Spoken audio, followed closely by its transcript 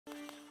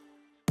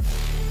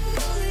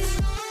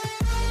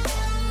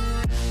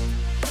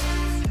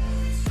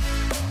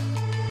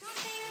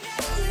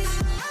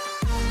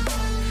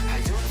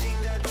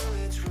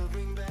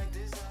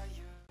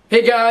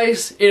Hey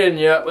guys, Aaron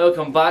here,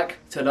 welcome back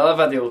to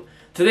another video.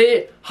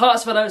 Today,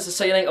 Hearts have announced the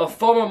signing of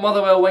former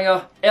Motherwell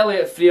winger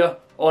Elliott Frear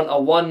on a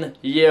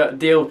 1-year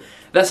deal.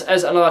 This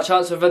is another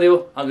transfer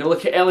video. I'm going to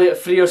look at Elliott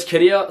Frear's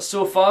career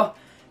so far,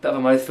 bit of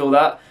a mouthful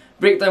that,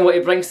 break down what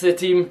he brings to the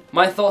team,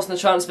 my thoughts on the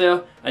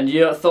transfer and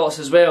your thoughts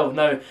as well.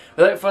 Now,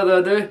 without further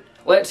ado,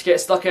 let's get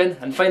stuck in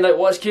and find out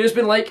what his career's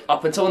been like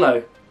up until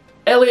now.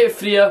 Elliott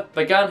Frear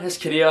began his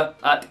career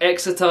at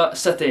Exeter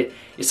City.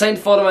 He signed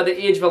for them at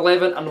the age of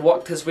 11 and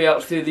worked his way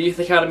up through the youth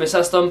academy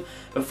system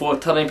before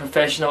turning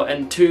professional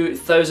in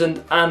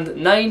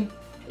 2009.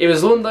 He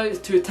was loaned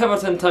out to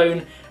Tiverton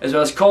Town as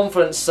well as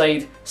conference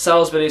side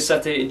Salisbury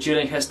City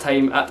during his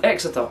time at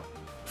Exeter.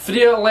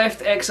 Frear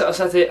left Exeter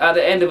City at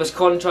the end of his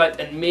contract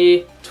in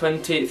May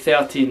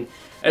 2013.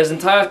 His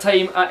entire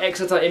time at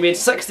Exeter he made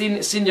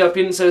 16 senior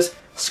appearances,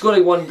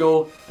 scoring 1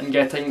 goal and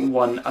getting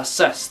 1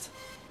 assist.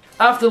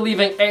 After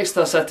leaving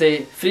Exeter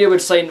City, Frear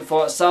would sign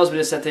for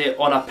Salisbury City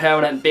on a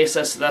permanent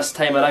basis this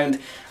time around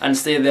and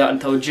stay there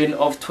until June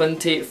of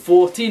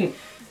 2014.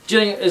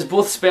 During his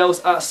both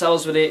spells at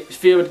Salisbury,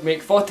 Frear would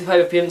make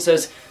 45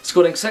 appearances,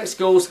 scoring 6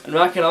 goals and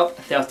racking up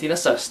 13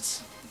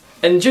 assists.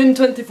 In June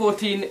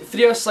 2014,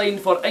 Frear signed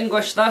for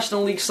English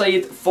National League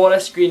side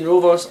Forest Green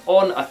Rovers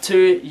on a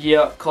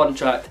 2-year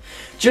contract.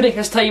 During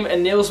his time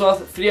in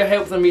Nailsworth, Frear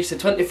helped them reach the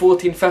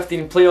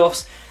 2014-15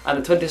 playoffs and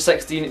the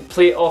 2016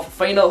 playoff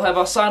final.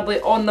 However,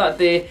 sadly on that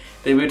day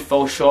they would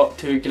fall short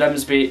to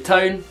Grimsby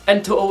Town.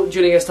 In total,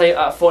 during his time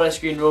at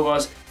Forest Green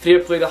Rovers, Frear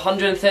played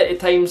 130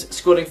 times,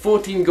 scoring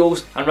 14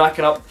 goals and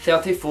racking up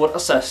 34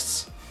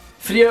 assists.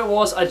 Frear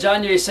was a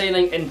January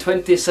signing in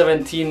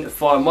 2017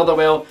 for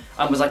Motherwell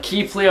and was a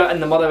key player in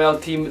the Motherwell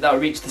team that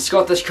reached the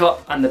Scottish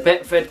Cup and the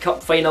Betfred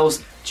Cup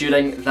finals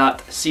during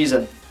that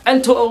season.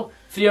 In total,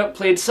 Frear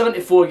played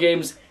 74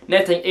 games,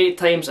 netting 8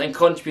 times and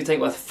contributing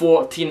with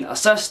 14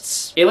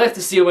 assists. He left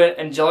the Steelmen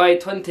in July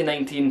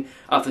 2019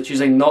 after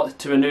choosing not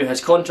to renew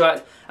his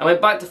contract and went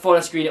back to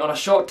Forest Green on a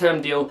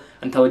short-term deal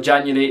until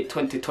January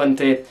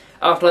 2020.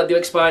 After that deal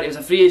expired, he was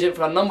a free agent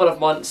for a number of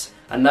months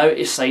and now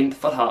he's signed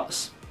for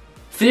Hearts.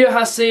 Frear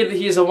has said that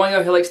he is a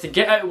winger who likes to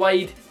get out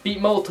wide,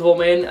 beat multiple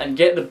men and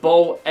get the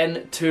ball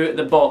into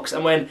the box,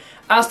 and when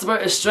asked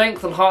about his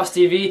strength on Hearts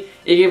TV,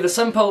 he gave the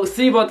simple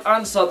 3-word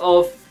answer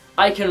of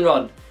 "I can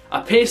run."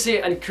 A pacey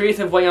and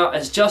creative winger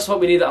is just what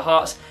we need at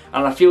Hearts,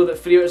 and I feel that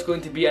Frear is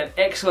going to be an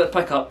excellent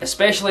pickup,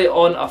 especially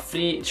on a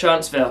free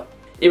transfer.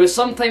 He was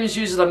sometimes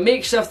used as a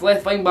makeshift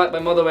left wing back by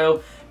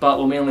Motherwell, but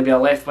will mainly be a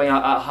left winger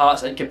at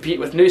Hearts and compete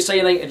with new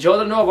signing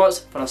Jordan Roberts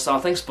for a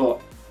starting spot.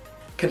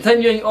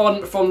 Continuing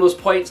on from those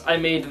points I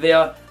made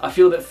there, I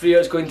feel that Frear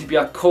is going to be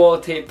a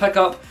quality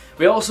pickup.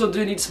 We also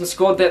do need some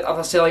squad depth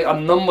after selling a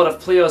number of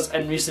players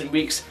in recent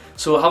weeks,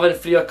 so having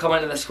Frear come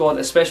into the squad,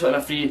 especially in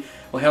a free,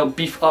 will help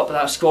beef up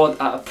that squad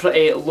at a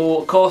pretty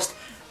low cost.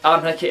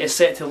 Aaron Hickey is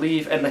set to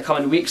leave in the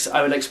coming weeks,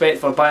 I would expect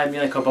for Bayern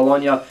Munich or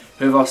Bologna,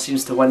 whoever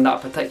seems to win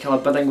that particular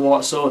bidding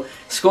war, so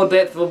squad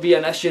depth will be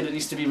an issue that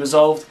needs to be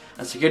resolved,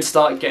 and it's a good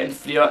start getting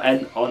Frear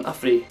in on a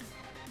free.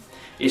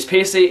 He's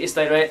pacey, he's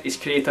direct, he's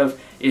creative,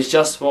 he's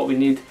just what we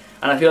need.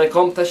 And I feel like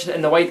competition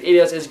in the wide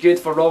areas is good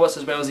for Roberts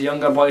as well as the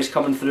younger boys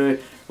coming through,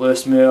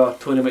 Lewis Moore,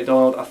 Tony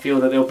McDonald. I feel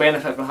that they'll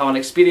benefit from having an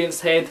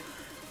experienced head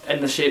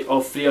in the shape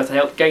of Frear to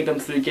help guide them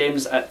through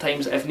games at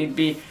times if need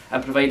be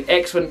and provide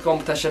excellent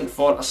competition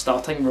for a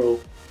starting role.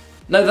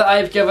 Now that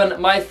I've given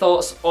my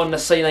thoughts on the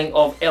signing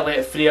of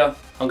Elliott Frear,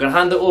 I'm going to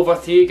hand it over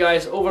to you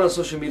guys over on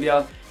social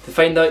media to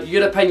find out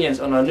your opinions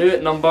on our new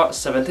number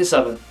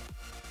 77.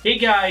 Hey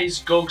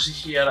guys, Goggsy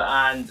here,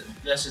 and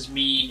this is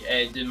me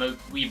doing my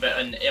wee bit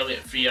on Elliott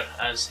Frear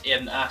as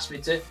Aaron asked me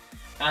to.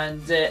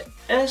 And in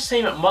his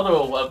time at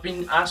Motherwell, I've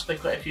been asked by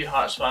quite a few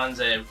Hearts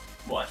fans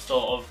what I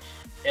thought of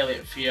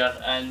Elliott Frear,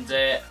 and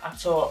I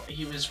thought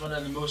he was one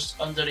of the most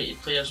underrated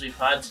players we've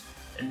had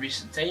in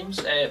recent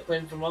times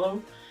playing for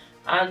Motherwell.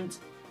 And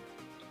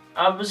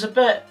I was a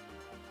bit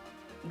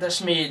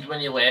dismayed when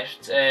he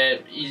left.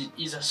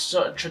 He's a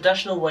sort of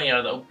traditional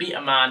winger that'll beat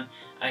a man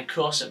and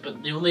cross it,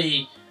 but the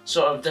only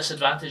sort of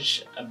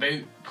disadvantage about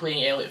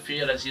playing Elliott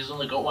Frear is he's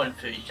only got one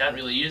foot, he can't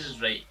really use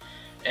his right,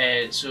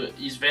 so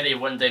he's very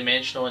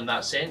one-dimensional in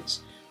that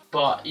sense,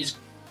 but he's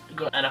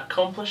got an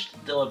accomplished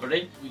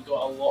delivery. We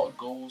got a lot of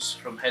goals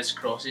from his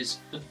crosses.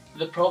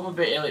 The problem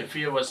about Elliott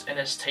Frear was in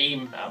his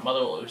time at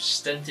Motherwell it was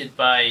stinted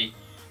by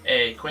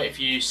quite a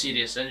few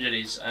serious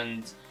injuries,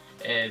 and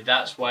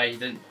that's why he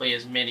didn't play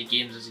as many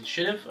games as he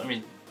should have. I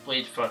mean,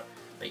 played for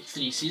like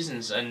 3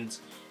 seasons and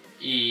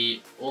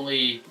he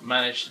only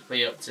managed to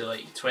play up to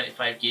like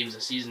 25 games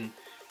a season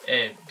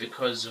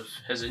because of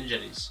his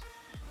injuries.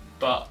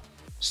 But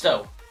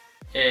still,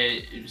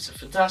 it was a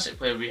fantastic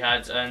player we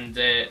had, and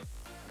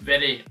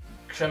very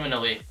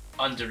criminally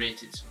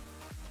underrated.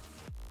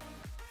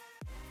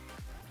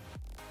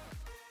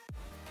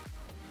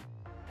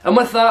 And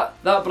with that,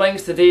 that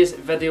brings today's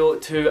video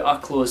to a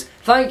close.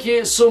 Thank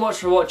you so much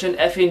for watching.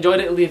 If you enjoyed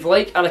it, leave a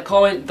like and a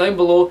comment down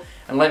below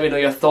and let me know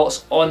your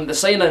thoughts on the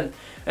signing.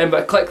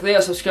 But click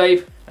there,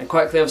 subscribe, and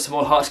click there for some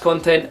more Hearts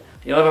content.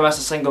 you'll never miss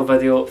a single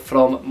video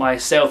from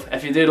myself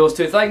if you do those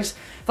two things.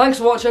 Thanks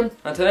for watching,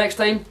 until next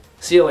time,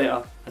 see you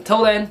later.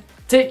 Until then,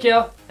 take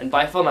care and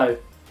bye for now.